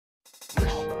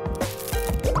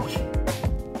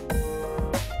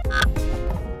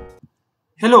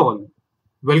Hello all,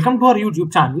 welcome to our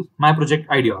YouTube channel, My Project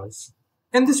Ideas.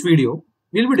 In this video,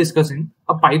 we'll be discussing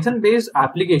a Python-based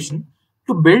application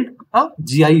to build a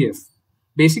GIF.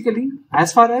 Basically,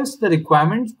 as far as the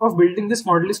requirements of building this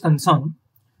model is concerned,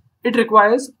 it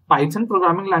requires Python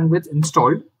programming language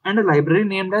installed and a library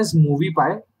named as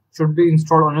moviepy should be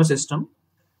installed on your system,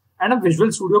 and a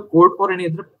Visual Studio Code or any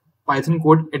other Python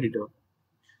code editor.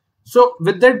 So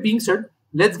with that being said,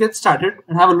 let's get started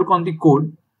and have a look on the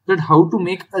code that how to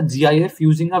make a GIF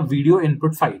using a video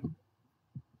input file.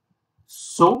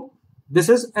 So this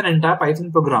is an entire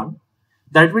Python program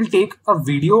that will take a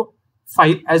video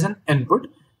file as an input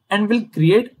and will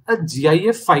create a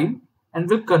GIF file and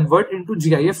will convert into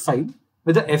GIF file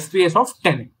with a FPS of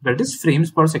 10, that is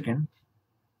frames per second.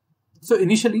 So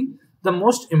initially, the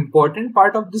most important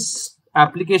part of this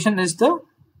application is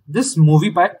this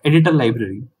moviepy editor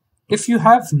library. If you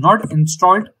have not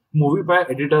installed moviepy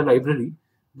editor library,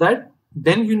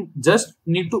 then you just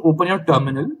need to open your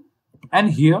terminal, and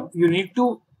here you need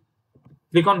to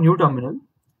click on new terminal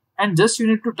and just you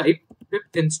need to type pip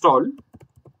install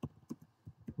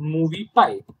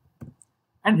moviepy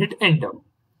and hit enter.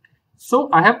 So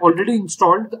I have already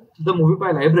installed the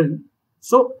moviepy library.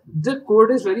 So the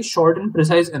code is very short and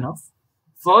precise enough.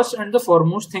 First and the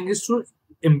foremost thing is to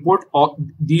import all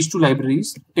these two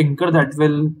libraries, Tinker that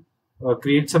will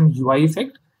create some UI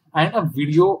effect, and a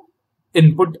video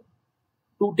input.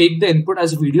 To take the input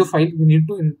as a video file, we need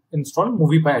to install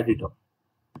moviepy editor.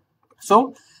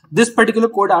 So this particular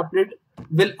code applet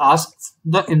will ask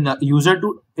the user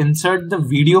to insert the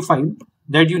video file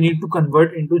that you need to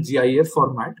convert into GIF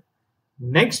format.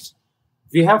 Next,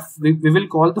 we will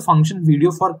call the function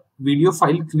video for video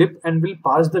file clip and will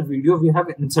pass the video we have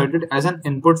inserted as an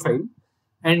input file,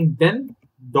 and then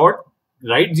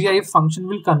write GIF function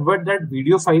will convert that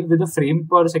video file with a frame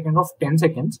per second of 10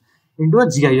 seconds into a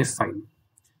GIF file.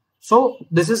 So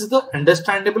this is the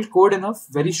understandable code enough,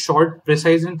 very short,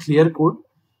 precise and clear code.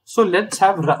 So let's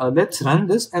run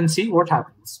this and see what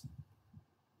happens.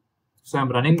 So I'm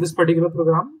running this particular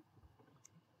program.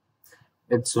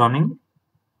 It's running.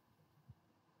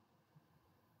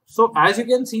 So as you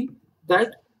can see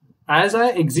that as I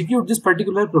execute this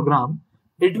particular program,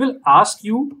 it will ask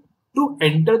you to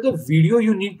enter the video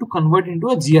you need to convert into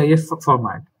a GIF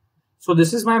format. So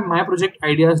this is my project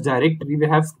ideas directory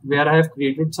where I have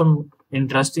created some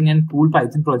interesting and cool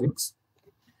Python projects.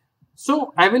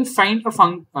 So I will find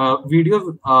a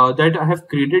video that I have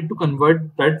created to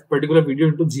convert that particular video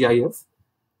into GIF.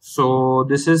 So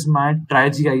this is my try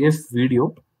GIF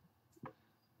video,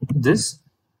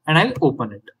 and I'll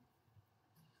open it.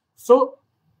 So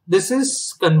this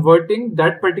is converting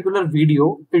that particular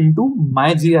video into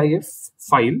my GIF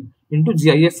file into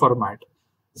GIF format.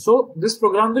 So this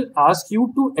program will ask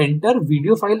you to enter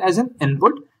video file as an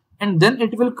input, and then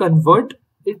it will convert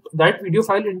that video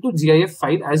file into GIF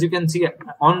file, as you can see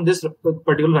on this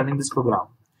particular running this program.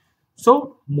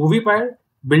 So moviepy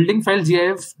building file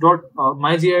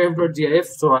mygif.gif.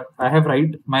 So I have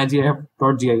write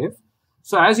mygif.gif.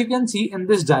 So as you can see in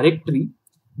this directory,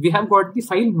 we have got the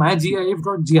file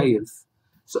mygif.gif.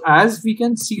 So as we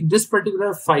can see this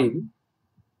particular file,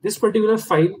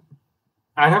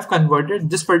 I have converted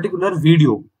this particular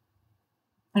video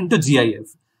into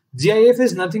GIF. GIF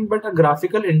is nothing but a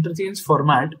graphical interchange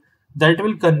format that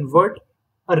will convert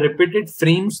a repeated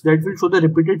frames, that will show the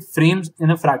repeated frames in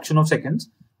a fraction of seconds.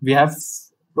 We have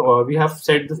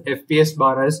set the FPS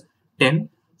bar as 10.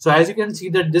 So as you can see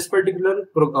that this particular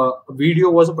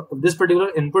this particular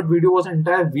input video was an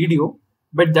entire video,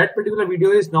 but that particular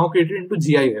video is now created into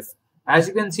GIF. As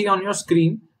you can see on your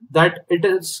screen, that it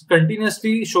is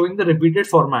continuously showing the repeated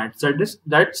formats.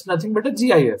 That's nothing but a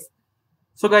GIF.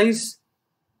 So guys,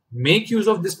 make use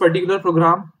of this particular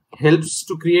program. Helps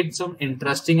to create some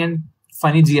interesting and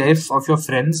funny GIF of your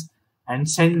friends and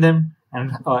send them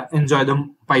and enjoy the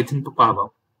Python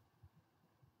power.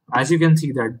 As you can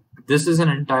see that this is an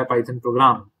entire Python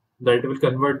program that will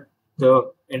convert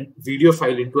the video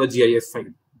file into a GIF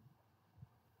file.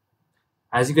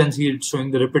 As you can see, it's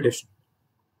showing the repetition.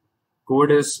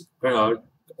 Code is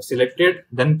selected,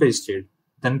 then pasted.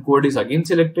 Then code is again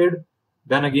selected,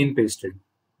 then again pasted.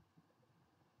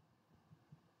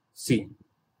 See,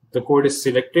 the code is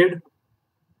selected,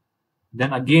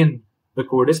 then again the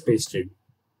code is pasted.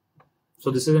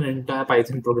 So this is an entire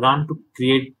Python program to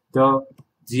create the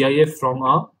GIF from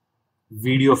a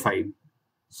video file.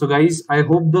 So guys, I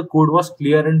hope the code was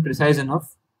clear and precise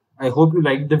enough. I hope you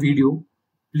liked the video.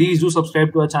 Please do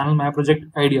subscribe to our channel, My Project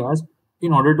Ideas,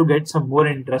 in order to get some more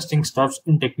interesting stuffs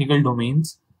in technical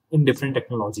domains in different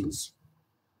technologies.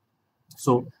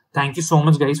 So thank you so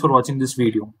much, guys, for watching this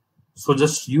video. So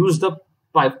just use the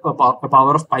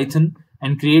power of Python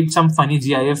and create some funny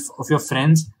GIF of your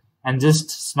friends and just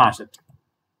smash it.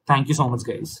 Thank you so much,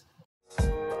 guys.